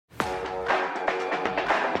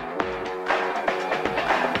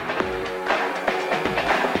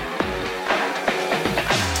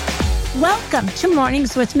Welcome to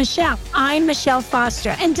Mornings with Michelle. I'm Michelle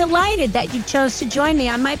Foster and delighted that you chose to join me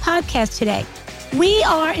on my podcast today. We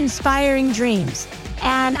are inspiring dreams,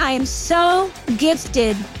 and I am so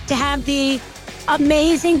gifted to have the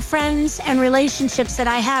amazing friends and relationships that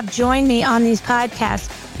I have join me on these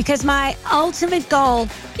podcasts, because my ultimate goal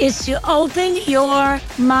is to open your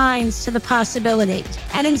minds to the possibilities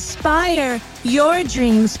and inspire your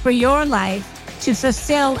dreams for your life to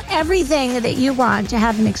fulfill everything that you want to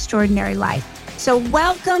have an extraordinary life. So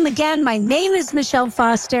welcome again. My name is Michelle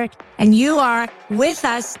Foster, and you are with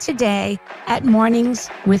us today at Mornings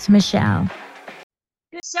with Michelle.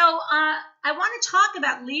 So I want to talk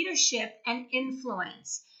about leadership and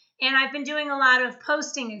influence. And I've been doing a lot of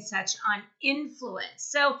posting and such on influence.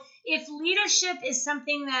 So if leadership is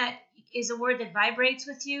something that is a word that vibrates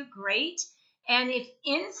with you, great. And if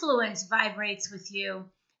influence vibrates with you,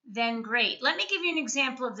 then great. Let me give you an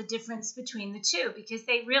example of the difference between the two, because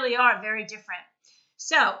they really are very different.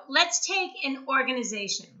 So let's take an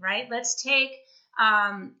organization, right? Let's take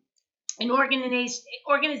an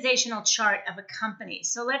organizational chart of a company.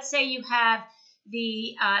 So let's say you have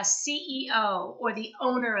the CEO or the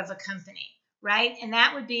owner of a company, right? And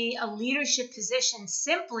that would be a leadership position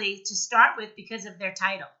simply to start with because of their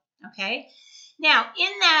title, okay? Now,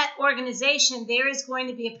 in that organization, there is going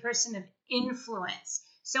to be a person of influence.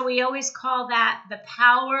 So we always call that the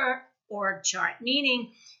power org chart,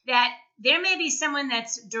 meaning that there may be someone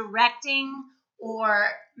that's directing or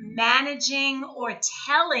managing or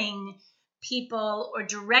telling people or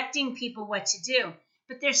directing people what to do.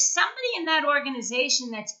 But there's somebody in that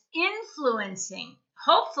organization that's influencing,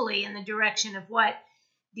 hopefully in the direction of what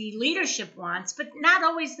the leadership wants, but not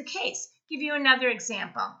always the case. Give you another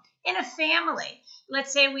example. In a family,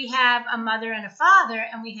 let's say we have a mother and a father,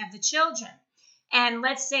 and we have the children. And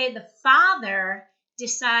let's say the father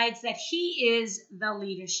decides that he is the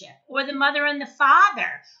leadership, or the mother and the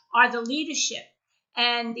father are the leadership.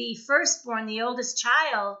 And the firstborn, the oldest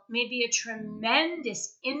child, may be a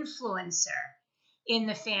tremendous influencer in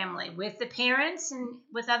the family with the parents and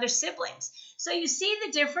with other siblings. So you see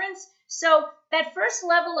the difference? So that first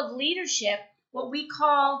level of leadership, what we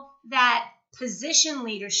call that position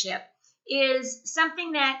leadership, is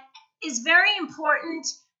something that is very important,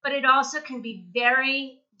 but it also can be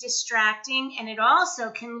very distracting, and it also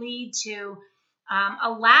can lead to a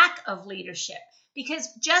lack of leadership. Because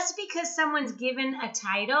just because someone's given a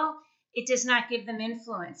title, it does not give them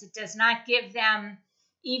influence. It does not give them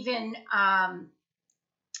even,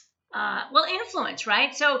 influence,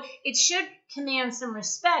 right? So it should command some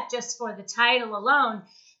respect just for the title alone.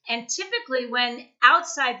 And typically when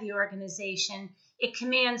outside the organization, it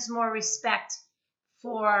commands more respect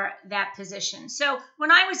for that position. So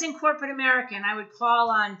when I was in corporate America, and I would call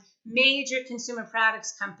on major consumer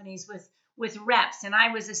products companies with reps, and I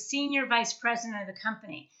was a senior vice president of the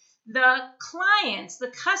company, the clients, the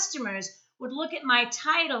customers would look at my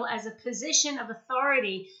title as a position of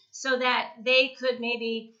authority so that they could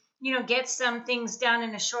maybe, get some things done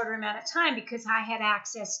in a shorter amount of time because I had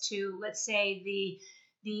access to, let's say,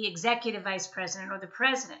 the executive vice president or the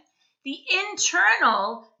president. The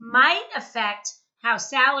internal might affect how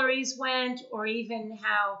salaries went or even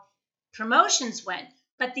how promotions went.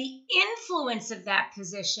 But the influence of that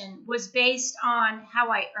position was based on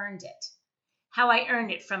how I earned it. How I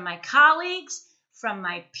earned it from my colleagues, from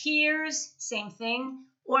my peers, same thing,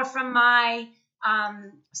 or from my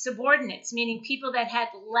subordinates, meaning people that had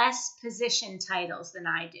less position titles than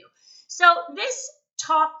I do. So this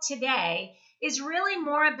talk today is really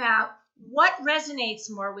more about what resonates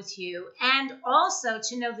more with you, and also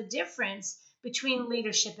to know the difference between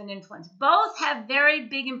leadership and influence. Both have very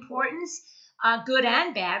big importance, good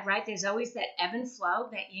and bad, right? There's always that ebb and flow,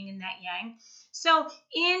 that yin and that yang. So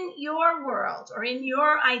in your world, or in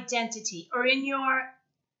your identity, or in your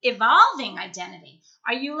evolving identity,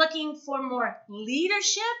 are you looking for more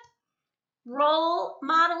leadership role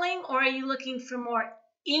modeling, or are you looking for more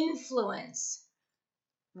influence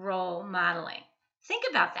role modeling? Think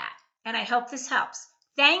about that, and I hope this helps.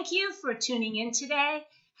 Thank you for tuning in today.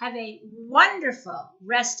 Have a wonderful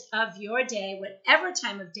rest of your day, whatever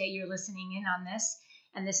time of day you're listening in on this.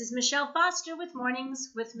 And this is Michelle Foster with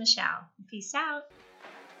Mornings with Michelle. Peace out.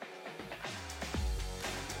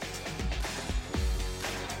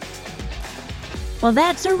 Well,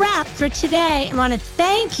 that's a wrap for today. I want to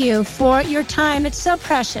thank you for your time. It's so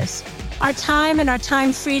precious. Our time and our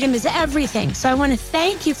time freedom is everything. So I want to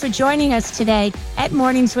thank you for joining us today at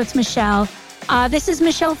Mornings with Michelle. This is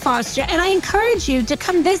Michelle Foster, and I encourage you to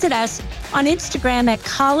come visit us on Instagram at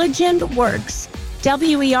Collagen Works,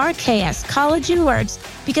 WERKS, Collagen Works,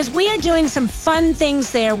 because we are doing some fun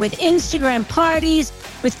things there with Instagram parties,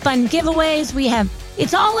 with fun giveaways.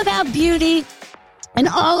 It's all about beauty and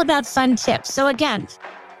all about fun tips. So again,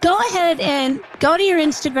 go ahead and go to your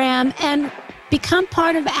Instagram and become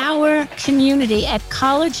part of our community at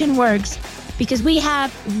College and Works, because we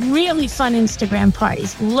have really fun Instagram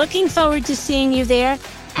parties. Looking forward to seeing you there.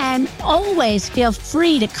 And always feel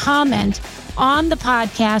free to comment on the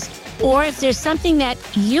podcast, or if there's something that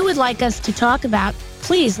you would like us to talk about,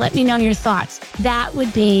 please let me know your thoughts. That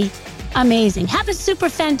would be amazing. Have a super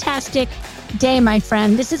fantastic day, my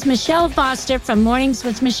friend. This is Michelle Foster from Mornings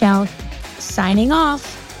with Michelle, signing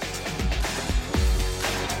off.